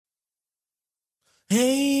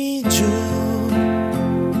Hey Jude,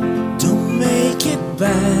 don't make it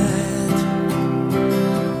bad.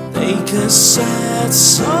 Take a sad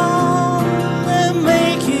song and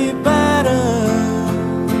make it better.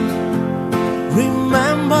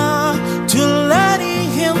 Remember to let it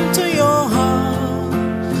into your heart,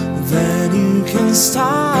 then you can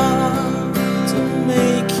start to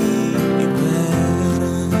make it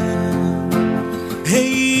better.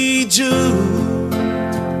 Hey Jude,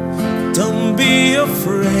 don't be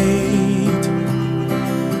afraid.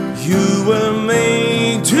 You were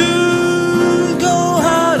made to go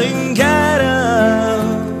out and get her.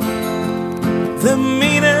 The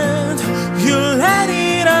minute you let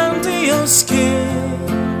it under your skin,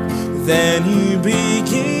 then you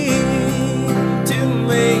begin to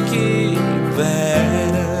make it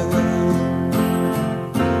better.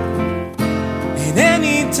 And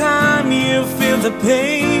anytime you feel the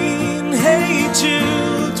pain, hey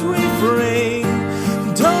Jude, refrain.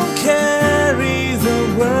 Don't carry the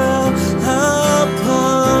world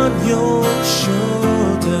upon your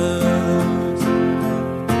shoulders,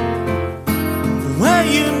 when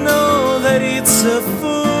you know that it's a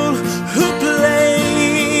fool who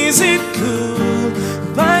plays it cool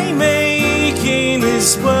by making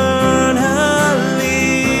his world a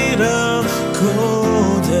little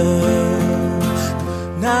colder.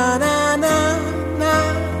 Na na na na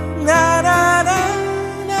na na na.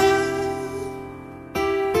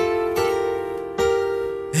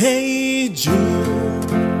 Hey Jude,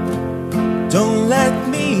 don't let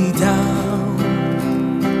me down.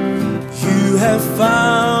 You have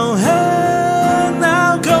found her,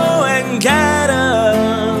 now go and get her.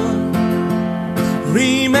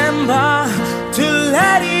 Remember to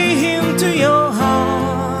let it into your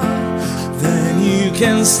heart, then you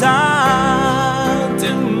can start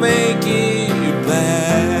to make it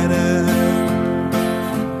better.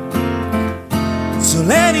 So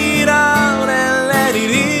let it out and let it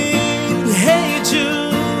in. Hey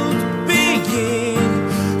Jude, begin.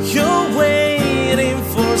 You're waiting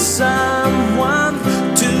for someone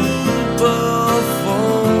to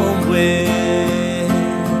perform with.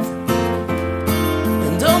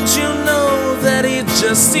 And don't you know that it's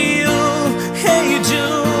just you? Hey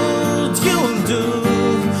Jude, you'll do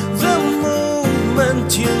the moment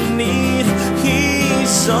you need.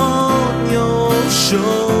 He's on your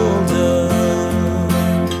shoulder.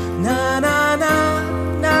 Na na na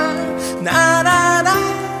na na na na.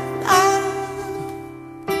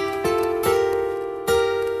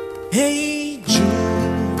 Hey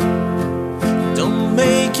Jude, don't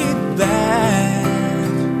make it bad.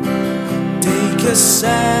 Take a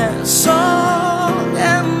sad song